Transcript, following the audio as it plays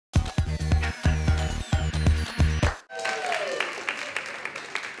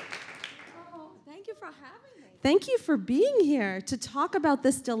Thank you for being here to talk about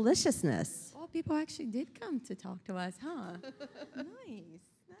this deliciousness. Well, people actually did come to talk to us, huh? Nice.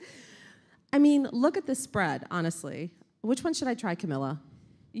 I mean, look at this spread, honestly. Which one should I try, Camila?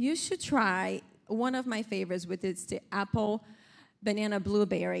 You should try one of my favorites, which is the apple banana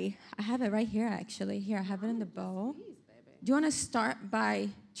blueberry. I have it right here, actually. Here, I have it in the bowl. Do you want to start by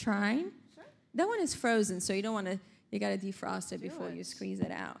trying? Sure. That one is frozen, so you don't want to. You got to defrost it before you squeeze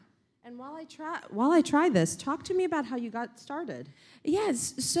it out. And while I try this, talk to me about how you got started.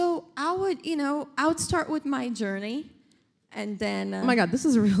 Yes. So I would start with my journey, and then. Oh my God, this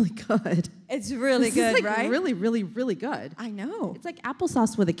is really good. It's really this good, is like right? Really, really, really good. I know. It's like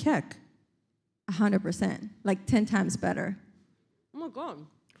applesauce with a kick. 100%, like 10 times better. Oh my God.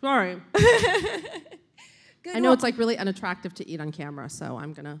 Sorry. Good. I know it's like really unattractive to eat on camera, so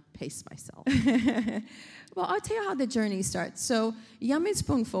I'm going to pace myself. Well, I'll tell you how the journey starts. So Yummy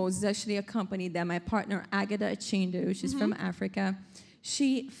Spoonfuls is actually a company that my partner, Agata Chindu, she's from Africa,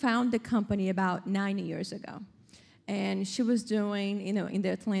 she found the company about 9 years ago. And she was doing, in the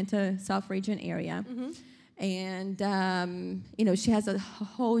Atlanta South region area. And, she has a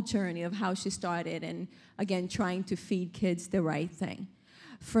whole journey of how she started and, again, trying to feed kids the right thing.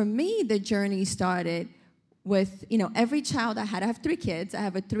 For me, the journey started with, every child I have 3 kids. I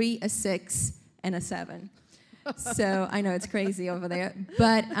have a 3, a 6, and a 7. So I know it's crazy over there.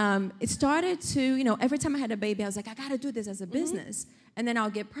 But it started to, every time I had a baby, I was like, I got to do this as a business. And then I'll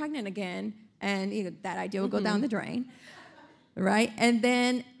get pregnant again, and that idea will go down the drain. Right? And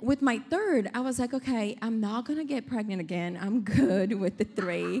then with my 3rd, I was like, okay, I'm not going to get pregnant again. I'm good with the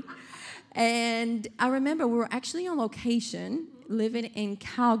 3. And I remember we were actually on location, living in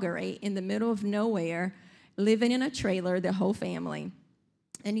Calgary, in the middle of nowhere, living in a trailer, the whole family.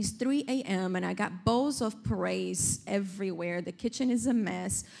 And it's 3 a.m., and I got bowls of purees everywhere. The kitchen is a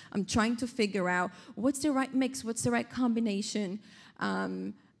mess. I'm trying to figure out what's the right mix, what's the right combination.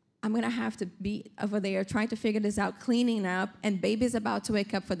 I'm going to have to be over there trying to figure this out, cleaning up, and baby's about to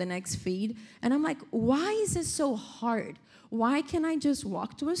wake up for the next feed. And I'm like, why is this so hard? Why can't I just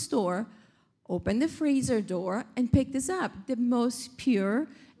walk to a store, open the freezer door, and pick this up? The most pure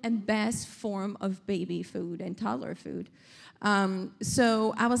and best form of baby food and toddler food.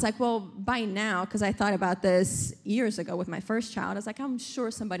 So I was like, well, by now, because I thought about this years ago with my first child, I was like, I'm sure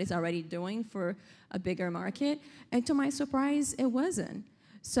somebody's already doing for a bigger market. And to my surprise, it wasn't.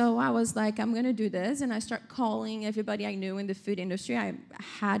 So I was like, I'm going to do this. And I start calling everybody I knew in the food industry. I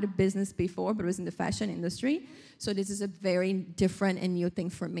had a business before, but it was in the fashion industry. So this is a very different and new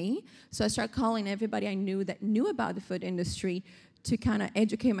thing for me. So I start calling everybody I knew that knew about the food industry to kind of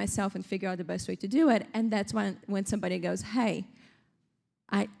educate myself and figure out the best way to do it. And that's when somebody goes, hey,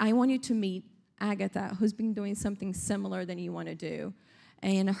 I want you to meet Agatha, who's been doing something similar than you want to do.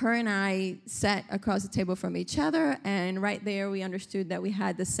 And her and I sat across the table from each other, and right there we understood that we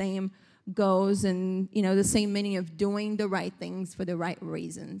had the same goals and the same meaning of doing the right things for the right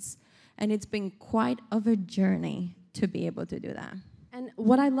reasons. And it's been quite of a journey to be able to do that. And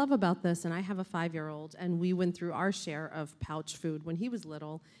what I love about this, and I have a 5-year-old, and we went through our share of pouch food when he was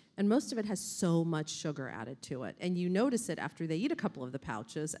little, and most of it has so much sugar added to it. And you notice it after they eat a couple of the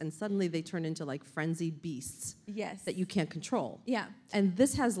pouches, and suddenly they turn into like frenzied beasts. Yes. That you can't control. Yeah. And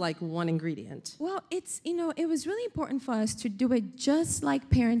this has like one ingredient. Well, it was really important for us to do it just like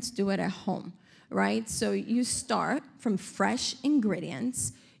parents do it at home, right? So you start from fresh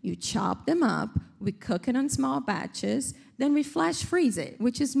ingredients, you chop them up, we cook it on small batches, then we flash freeze it,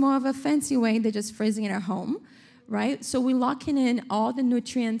 which is more of a fancy way than just freezing it at home, right? So we're locking in all the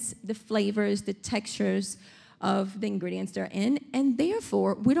nutrients, the flavors, the textures of the ingredients they're in, and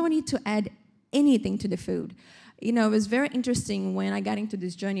therefore, we don't need to add anything to the food. It was very interesting when I got into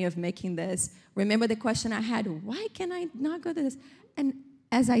this journey of making this. Remember the question I had, why can I not go to this? And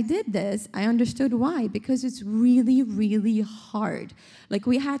as I did this, I understood why, because it's really, really hard. Like,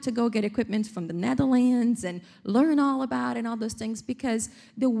 we had to go get equipment from the Netherlands and learn all about it and all those things, because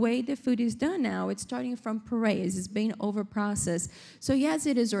the way the food is done now, it's starting from purees, it's being over-processed. So yes,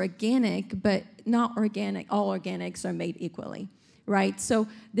 it is organic, but not organic. All organics are made equally, right? So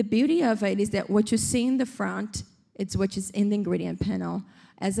the beauty of it is that what you see in the front, it's what is in the ingredient panel.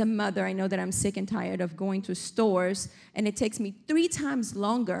 As a mother, I know that I'm sick and tired of going to stores, and it takes me 3 times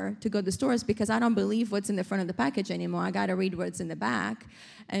longer to go to stores because I don't believe what's in the front of the package anymore. I got to read what's in the back.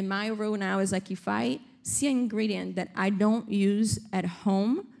 And my rule now is, like, if I see an ingredient that I don't use at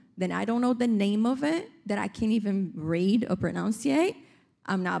home, then I don't know the name of it, that I can't even read or pronunciate,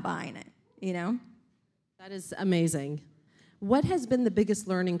 I'm not buying it, That is amazing. What has been the biggest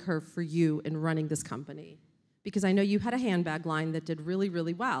learning curve for you in running this company? Because I know you had a handbag line that did really,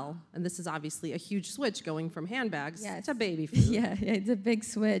 really well. And this is obviously a huge switch going from handbags to baby food. Yeah, it's a big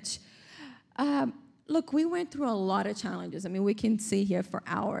switch. Look, we went through a lot of challenges. I mean, we can sit here for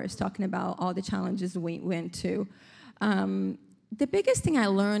hours talking about all the challenges we went to. The biggest thing I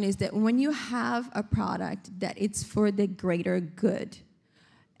learned is that when you have a product that it's for the greater good,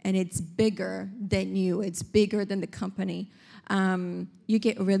 and it's bigger than you, it's bigger than the company, you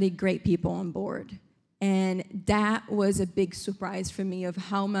get really great people on board. And that was a big surprise for me of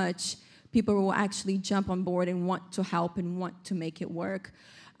how much people will actually jump on board and want to help and want to make it work.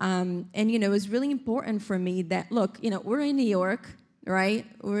 And, it was really important for me that, look, we're in New York, right?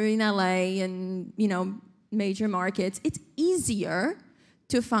 We're in LA and, major markets. It's easier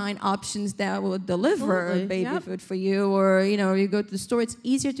to find options that will deliver baby food for you, or, you go to the store. It's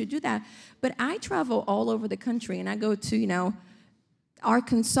easier to do that. But I travel all over the country, and I go to,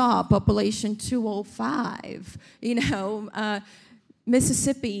 Arkansas, population 205,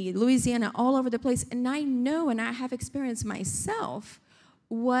 Mississippi, Louisiana, all over the place. And I know, and I have experienced myself,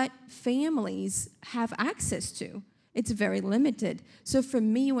 what families have access to. It's very limited. So for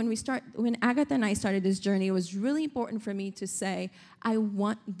me, when Agatha and I started this journey, it was really important for me to say, I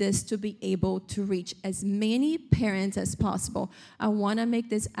want this to be able to reach as many parents as possible. I want to make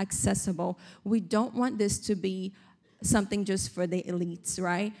this accessible. We don't want this to be something just for the elites,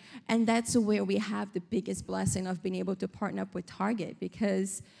 right? And that's where we have the biggest blessing of being able to partner up with Target,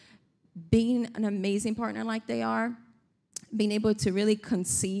 because being an amazing partner like they are, being able to really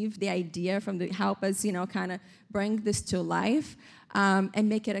conceive the idea help us, kind of bring this to life and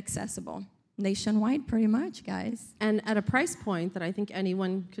make it accessible nationwide, pretty much, guys. And at a price point that I think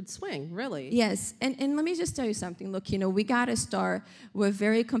anyone could swing, really. Yes, and let me just tell you something. Look, we got to start. We're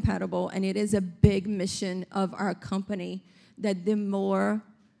very compatible, and it is a big mission of our company that the more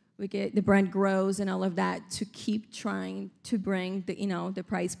the brand grows and all of that, to keep trying to bring the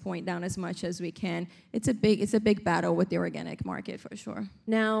price point down as much as we can. It's a big battle with the organic market for sure.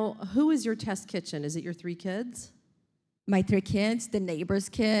 Now, who is your test kitchen? Is it your 3 kids? My 3 kids, the neighbors'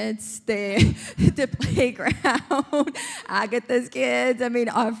 kids, the playground, Agatha's kids,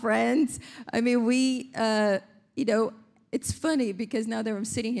 our friends. We, it's funny because now that I'm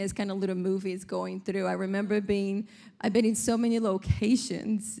sitting here, it's kind of little movies going through. I remember I've been in so many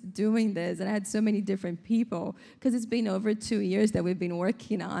locations doing this, and I had so many different people, because it's been over 2 years that we've been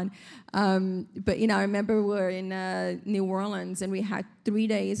working on. But, I remember we were in New Orleans, and we had 3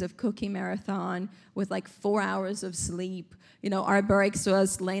 days of cooking marathon with like 4 hours of sleep. Our breaks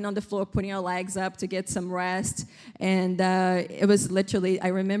was laying on the floor, putting our legs up to get some rest. And it was literally, I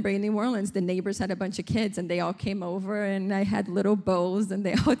remember in New Orleans, the neighbors had a bunch of kids, and they all came over, and I had little bowls, and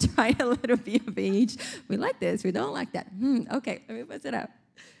they all tried a little bit of each. We like this, we don't like that. Okay, let me put it up.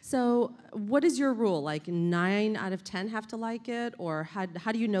 So what is your rule? Like 9 out of 10 have to like it? Or how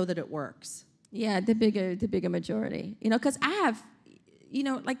do you know that it works? Yeah, the bigger majority. Because I have,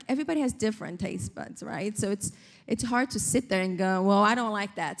 like everybody has different taste buds, right? So it's hard to sit there and go, well, I don't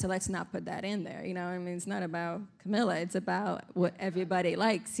like that, so let's not put that in there. It's not about Camila, it's about what everybody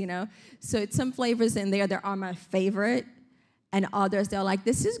likes, So it's some flavors in there that are my favorite, and others, they're like,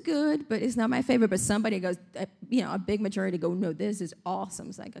 this is good, but it's not my favorite. But somebody goes, a big majority go, no, this is awesome.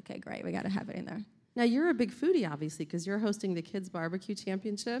 It's like, okay, great, we got to have it in there. Now, you're a big foodie, obviously, because you're hosting the Kids Barbecue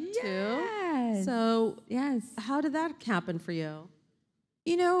Championship, too. So, yes. How did that happen for you?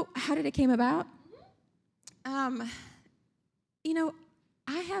 How did it came about? I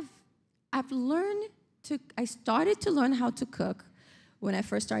started to learn how to cook when I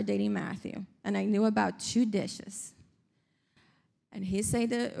first started dating Matthew, and I knew about 2 dishes. And he said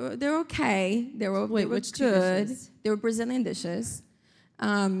they're okay. They were which good. 2 dishes? They were Brazilian dishes.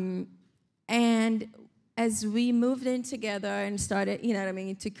 And as we moved in together and started,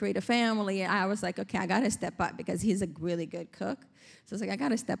 to create a family, I was like, okay, I got to step up because he's a really good cook. So I was like, I got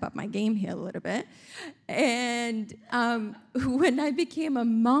to step up my game here a little bit. And when I became a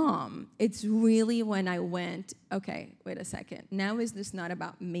mom, it's really when I went, okay, wait a second. Now is this not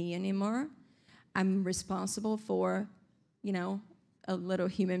about me anymore? I'm responsible for, a little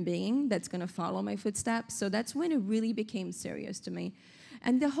human being that's going to follow my footsteps. So that's when it really became serious to me.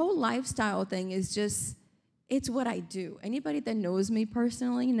 And the whole lifestyle thing is just, it's what I do. Anybody that knows me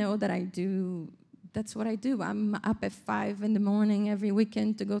personally know that that's what I do. I'm up at 5 in the morning every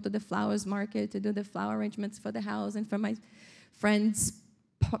weekend to go to the flowers market, to do the flower arrangements for the house and for my friends'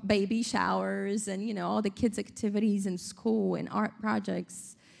 baby showers and, all the kids' activities in school and art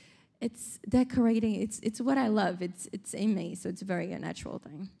projects. It's decorating. It's what I love. It's in me, so it's a very natural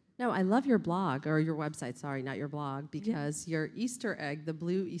thing. No, I love your blog, or your website, sorry, not your blog, because your Easter egg, the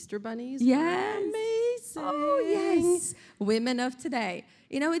blue Easter bunnies, yes. are Oh, yes. Women of today.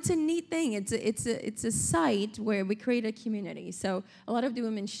 You know, it's a neat thing. It's a site where we create a community. So a lot of the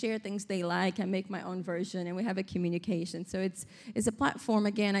women share things they like. I make my own version, and we have a communication. So it's a platform.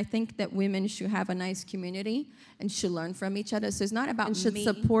 Again, I think that women should have a nice community and should learn from each other. So it's not about and should me.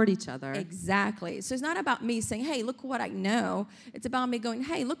 support each other. Exactly. So it's not about me saying, hey, look what I know. It's about me going,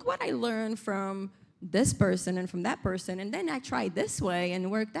 hey, look what I learned from this person and from that person. And then I tried this way and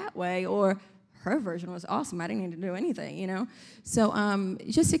worked that way. Or her version was awesome. I didn't need to do anything, you know? So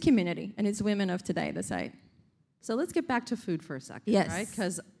just a community, and it's women of today, the site. So let's get back to food for a second, yes. right?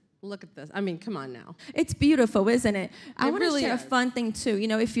 Because look at this. I mean, come on now. It's beautiful, isn't it? I want to really share is. a fun thing, too. You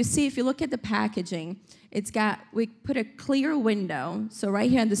know, if you look at the packaging, we put a clear window. So right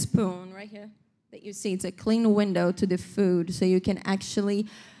here on the spoon, right here, that you see, it's a clean window to the food, so you can actually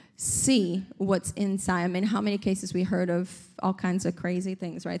see what's inside. I mean, how many cases we heard of all kinds of crazy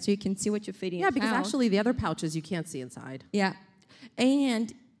things, right? So you can see what you're feeding. Yeah, because actually the other pouches you can't see inside. Yeah,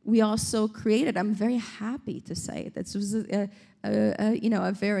 and we also created. I'm very happy to say this was a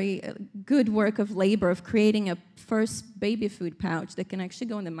very good work of labor of creating a first baby food pouch that can actually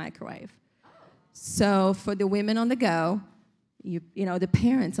go in the microwave. So for the women on the go, you know the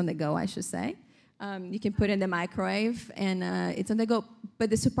parents on the go, I should say. You can put it in the microwave, and it's on the go. But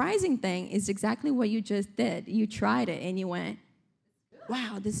the surprising thing is exactly what you just did. You tried it, and you went,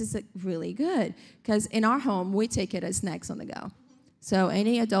 wow, this is really good. Because in our home, we take it as snacks on the go. So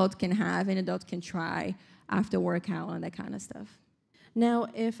any adult can try after workout and that kind of stuff. Now,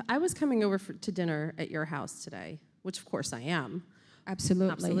 if I was coming over to dinner at your house today, which of course I am.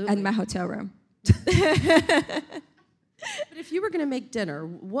 Absolutely. At my hotel room. But if you were going to make dinner,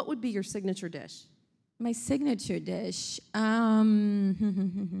 what would be your signature dish? My signature dish, I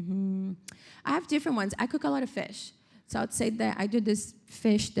have different ones. I cook a lot of fish. So I'd say that I do this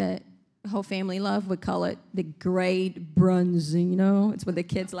fish that the whole family love. We call it the great bronzino. It's what the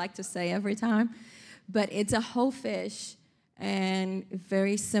kids like to say every time. But it's a whole fish and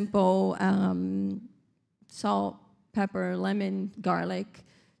very simple salt, pepper, lemon, garlic,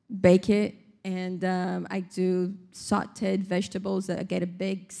 bake it. And I do sauteed vegetables. I get a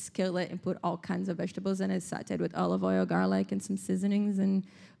big skillet and put all kinds of vegetables in it, sauteed with olive oil, garlic, and some seasonings, and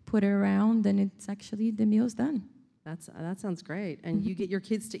put it around, and it's actually, the meal's done. That sounds great. And you get your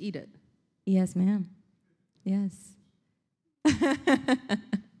kids to eat it. Yes, ma'am. Yes. The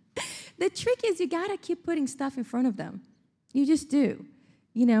trick is you got to keep putting stuff in front of them. You just do.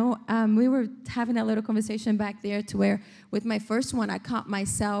 You know, we were having a little conversation back there to where with my first one, I caught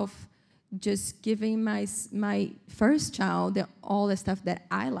myself just giving my first child all the stuff that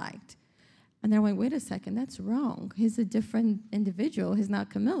I liked. And then I went, wait a second, that's wrong. He's a different individual. He's not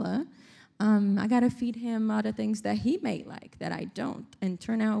Camila. I got to feed him other things that he may like that I don't. And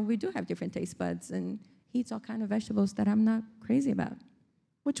turn out we do have different taste buds. And he eats all kinds of vegetables that I'm not crazy about.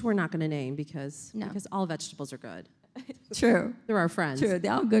 Which we're not going to name because all vegetables are good. True. They're our friends. True,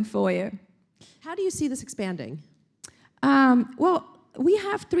 they're all good for you. How do you see this expanding? Well, we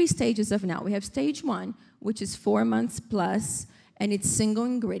have 3 stages of now. We have stage 1, which is 4 months plus, and it's single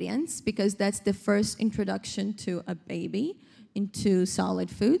ingredients because that's the first introduction to a baby into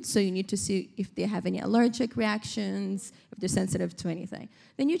solid food. So you need to see if they have any allergic reactions, if they're sensitive to anything.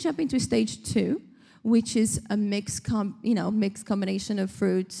 Then you jump into stage 2, which is a mixed combination of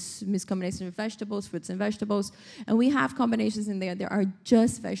fruits, mixed combination of vegetables, fruits and vegetables. And we have combinations in there that are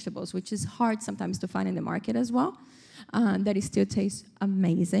just vegetables, which is hard sometimes to find in the market as well. That it still tastes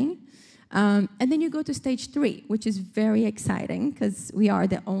amazing. And then you go to stage 3, which is very exciting because we are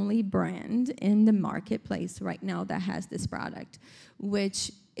the only brand in the marketplace right now that has this product,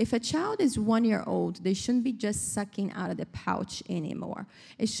 which if a child is 1 year old, they shouldn't be just sucking out of the pouch anymore.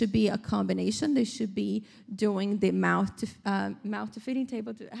 It should be a combination. They should be doing the mouth to feeding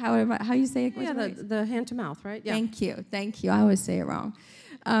table, how you say it? Yeah, the hand to mouth, right? Yeah. Thank you. I always say it wrong.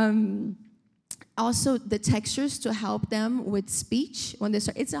 Also, the textures to help them with speech when they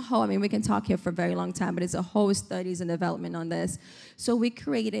start. It's a whole, I mean, we can talk here for a very long time, but it's a whole studies and development on this. So we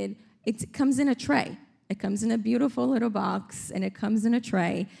created, it comes in a tray. It comes in a beautiful little box, and it comes in a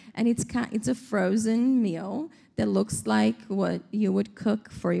tray, and it's a frozen meal that looks like what you would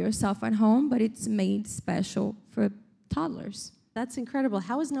cook for yourself at home, but it's made special for toddlers. That's incredible.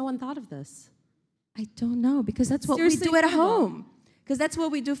 How has no one thought of this? I don't know, because that's what we do at home. Because that's what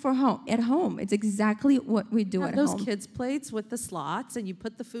we do at home. It's exactly what we do at home. Those kids' plates with the slots, and you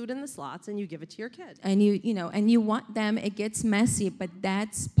put the food in the slots, and you give it to your kid. And you want them. It gets messy, but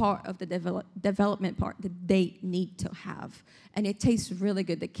that's part of the development part that they need to have. And it tastes really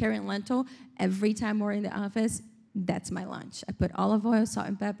good. The carrot and lentil. Every time we're in the office, that's my lunch. I put olive oil, salt,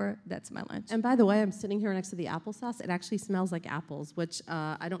 and pepper. That's my lunch. And by the way, I'm sitting here next to the applesauce. It actually smells like apples, which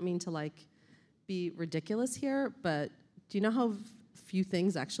I don't mean to like be ridiculous here, but do you know how few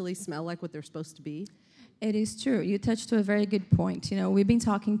things actually smell like what they're supposed to be? It is true. You touched to a very good point. You know, we've been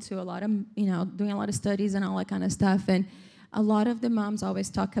talking to a lot of, doing a lot of studies and all that kind of stuff, and a lot of the moms always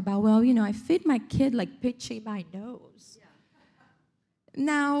talk about, well, I feed my kid like pinching my nose. Yeah.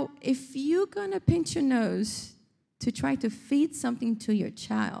 Now, if you're gonna pinch your nose to try to feed something to your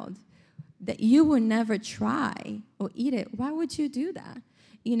child that you will never try or eat it, why would you do that?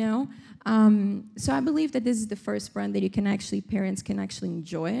 So I believe that this is the first brand that parents can actually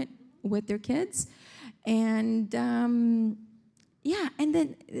enjoy it with their kids. And and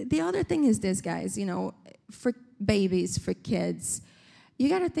then the other thing is this, guys, for babies, for kids, you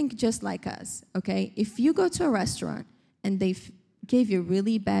got to think just like us, okay? If you go to a restaurant and they gave you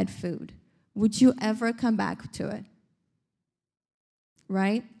really bad food, would you ever come back to it?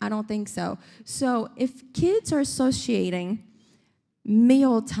 Right? I don't think so. So if kids are associating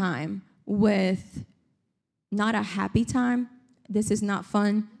meal time with not a happy time, this is not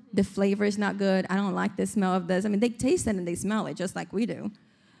fun, the flavor is not good, I don't like the smell of this. I mean, they taste it and they smell it just like we do.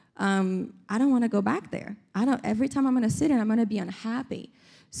 I don't want to go back there. Every time I'm going to sit in, I'm going to be unhappy.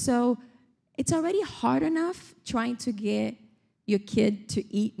 So it's already hard enough trying to get your kid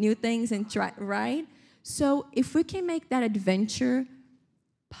to eat new things and try, right? So if we can make that adventure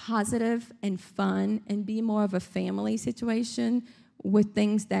positive and fun and be more of a family situation with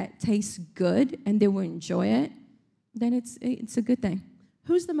things that taste good and they will enjoy it, then it's a good thing.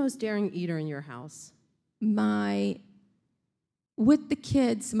 Who's the most daring eater in your house? With the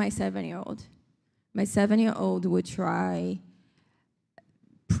kids, my 7-year-old. My 7-year-old would try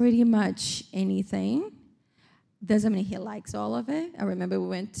pretty much anything. Doesn't mean he likes all of it. I remember we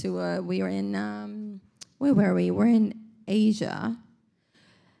were in, where were we? We're in Asia.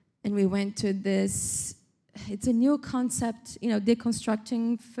 And we went to this, it's a new concept,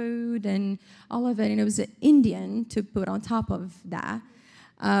 deconstructing food and all of it. And it was an Indian to put on top of that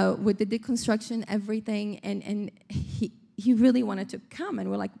with the deconstruction, everything. And he really wanted to come. And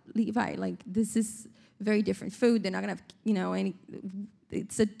we're like, Levi, this is very different food. They're not going to have,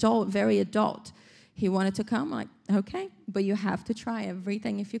 it's adult, very adult. He wanted to come. I'm like, okay, but you have to try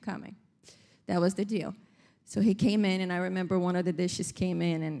everything if you're coming. That was the deal. So he came in, and I remember one of the dishes came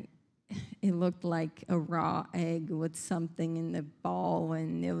in, and it looked like a raw egg with something in the ball,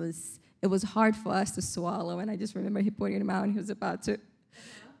 and it was hard for us to swallow. And I just remember he put it in his mouth, and he was about to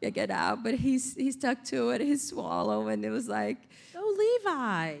get out, but he stuck to it. He swallowed, and it was like, oh,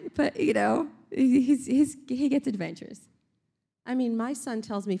 Levi. But he gets adventures. I mean, my son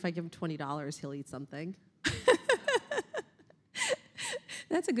tells me if I give him $20, he'll eat something.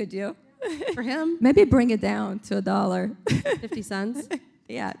 That's a good deal. For him? Maybe bring it down to $1. 50 cents?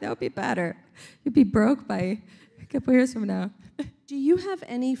 Yeah, that would be better. You'd be broke by a couple years from now. Do you have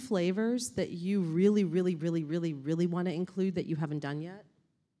any flavors that you really, really, really, really, really want to include that you haven't done yet?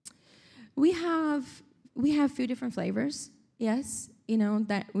 We have a few different flavors, yes,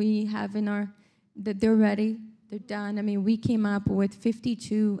 that we have that they're ready, they're done. I mean, we came up with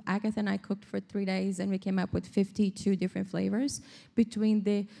 52, Agatha and I cooked for 3 days, and we came up with 52 different flavors between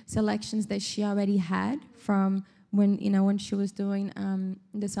the selections that she already had from when she was doing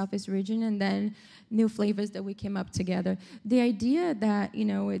the Southeast region, and then new flavors that we came up together. The idea that,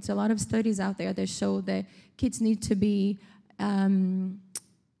 it's a lot of studies out there that show that kids need to be, you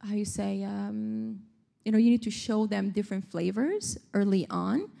need to show them different flavors early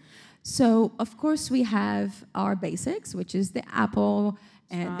on. So, of course, we have our basics, which is the apple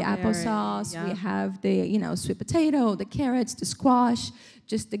and the applesauce. Yeah. We have the, sweet potato, the carrots, the squash,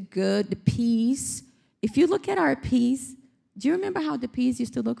 just the peas. If you look at our peas, do you remember how the peas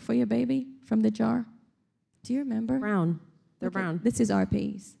used to look for your baby from the jar? Do you remember? Brown. They're brown. This is our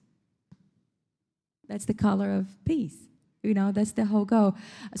peas. That's the color of peas. That's the whole go.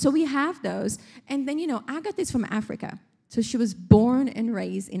 So we have those. And then, Agatha is from Africa. So she was born and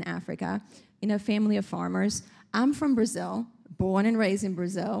raised in Africa in a family of farmers. I'm from Brazil, born and raised in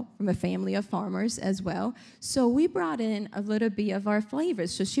Brazil, from a family of farmers as well. So we brought in a little bit of our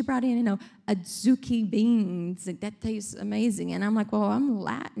flavors. So she brought in, azuki beans. That tastes amazing. And I'm like, well, I'm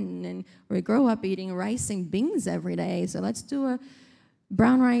Latin, and we grow up eating rice and beans every day. So let's do a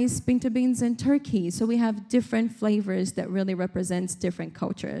brown rice, pinto beans, and turkey. So we have different flavors that really represents different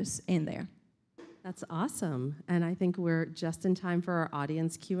cultures in there. That's awesome. And I think we're just in time for our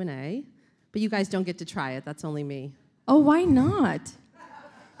audience Q&A. But you guys don't get to try it. That's only me. Oh, why not?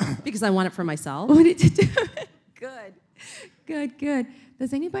 Because I want it for myself. What did you do? Good.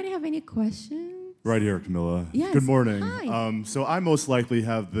 Does anybody have any questions? Right here, Camila. Yes. Good morning. Hi. So I most likely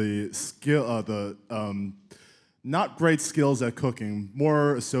have the skill, not great skills at cooking,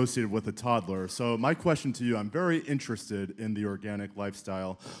 more associated with a toddler. So my question to you, I'm very interested in the organic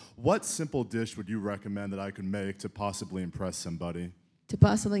lifestyle. What simple dish would you recommend that I could make to possibly impress somebody? To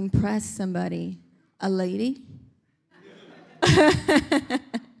possibly impress somebody, a lady?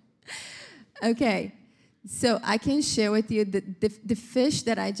 Okay, so I can share with you the fish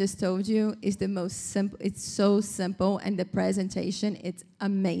that I just told you is the most simple. It's so simple, and the presentation, it's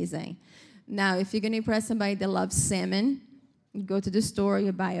amazing. Now, if you're gonna impress somebody that loves salmon, you go to the store,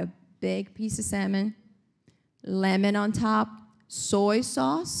 you buy a big piece of salmon, lemon on top, soy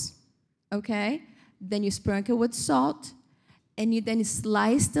sauce, okay? Then you sprinkle with salt, and you then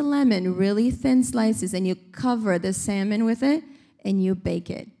slice the lemon, really thin slices, and you cover the salmon with it, and you bake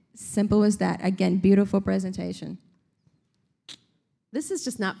it. Simple as that. Again, beautiful presentation. This is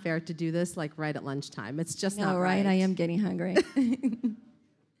just not fair to do this like right at lunchtime. It's just not right. right. I am getting hungry.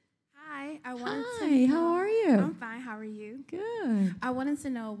 Hi, I wanted Hi, to know, how are you? I'm fine, how are you? Good. I wanted to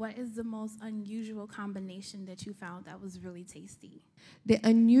know what is the most unusual combination that you found that was really tasty?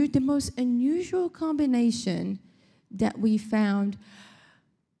 The most unusual combination that we found,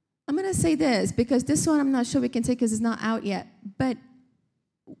 I'm going to say this, because this one I'm not sure we can take because it's not out yet, but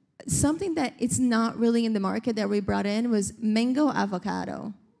something that it's not really in the market that we brought in was mango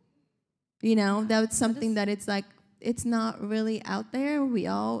avocado. You know, that's something that it's like, it's not really out there. We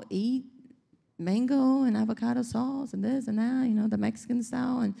all eat mango and avocado sauce and this and that, you know, the Mexican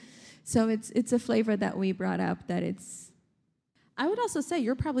style. And so it's a flavor that we brought up that it's... I would also say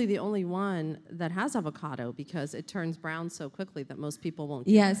you're probably the only one that has avocado because it turns brown so quickly that most people won't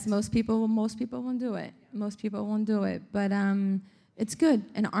do Yes, it. most people won't do it. Most people won't do it. But it's good.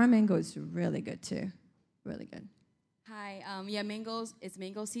 And our mango is really good, too. Really good. Hi, yeah, it's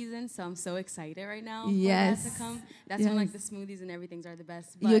mango season, so I'm so excited right now Yes. for that to come. That's when like the smoothies and everything's are the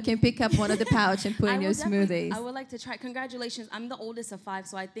best. You can pick up one of the pouch and put in your smoothies. I would like to try. Congratulations. I'm the oldest of 5,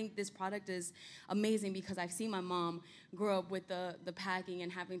 so I think this product is amazing because I've seen my mom grow up with the packing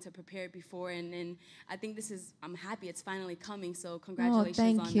and having to prepare it before, and I think I'm happy it's finally coming, so congratulations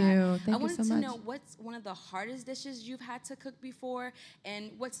on that. Thank you. Thank I you wanted so to much. know what's one of the hardest dishes you've had to cook before,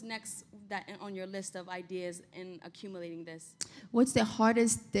 and what's next on your list of ideas in accumulating this? What's the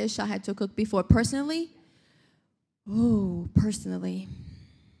hardest dish I had to cook before? Personally? Oh, personally.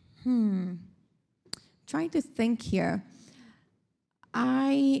 Trying to think here.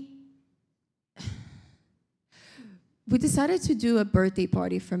 We decided to do a birthday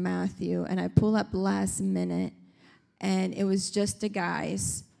party for Matthew, and I pulled up last minute, and it was just the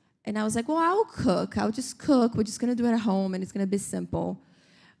guys. And I was like, well, I'll cook. I'll just cook. We're just going to do it at home, and it's going to be simple,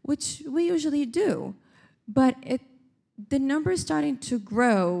 which we usually do. But the number is starting to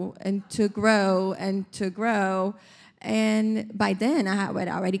grow and to grow and to grow. And by then, I had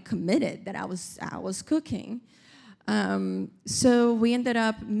already committed that I was cooking. So we ended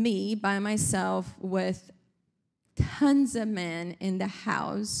up, me, by myself, with tons of men in the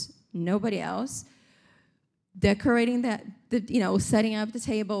house, nobody else, decorating setting up the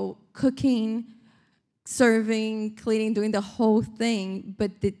table, cooking, serving, cleaning, doing the whole thing.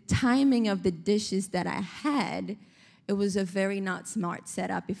 But the timing of the dishes that I had, it was a very not smart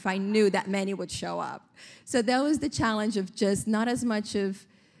setup if I knew that many would show up. So that was the challenge of just not as much of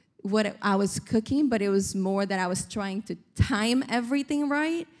what I was cooking, but it was more that I was trying to time everything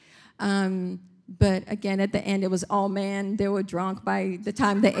right. But again, at the end, it was all men. They were drunk by the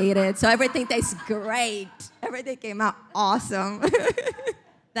time they ate it. So everything tastes great. Everything came out awesome.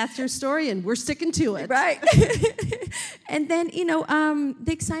 That's your story, and we're sticking to it. Right. And then,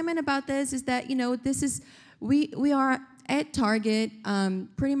 the excitement about this is that, we are at Target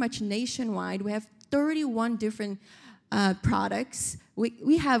pretty much nationwide. We have 31 different products.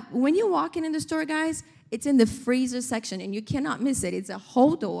 We have, when you walk in the store, guys, it's in the freezer section, and you cannot miss it. It's a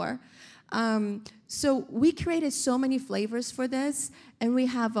whole door. So we created so many flavors for this, and we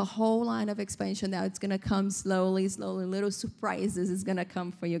have a whole line of expansion that it's going to come slowly, little surprises is going to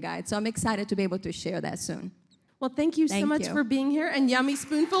come for you guys. So I'm excited to be able to share that soon. Well, thank you so much you. for being here, and Yummy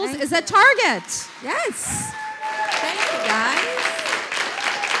Spoonfuls Thank is you. at Target. Yes. Thank you, guys.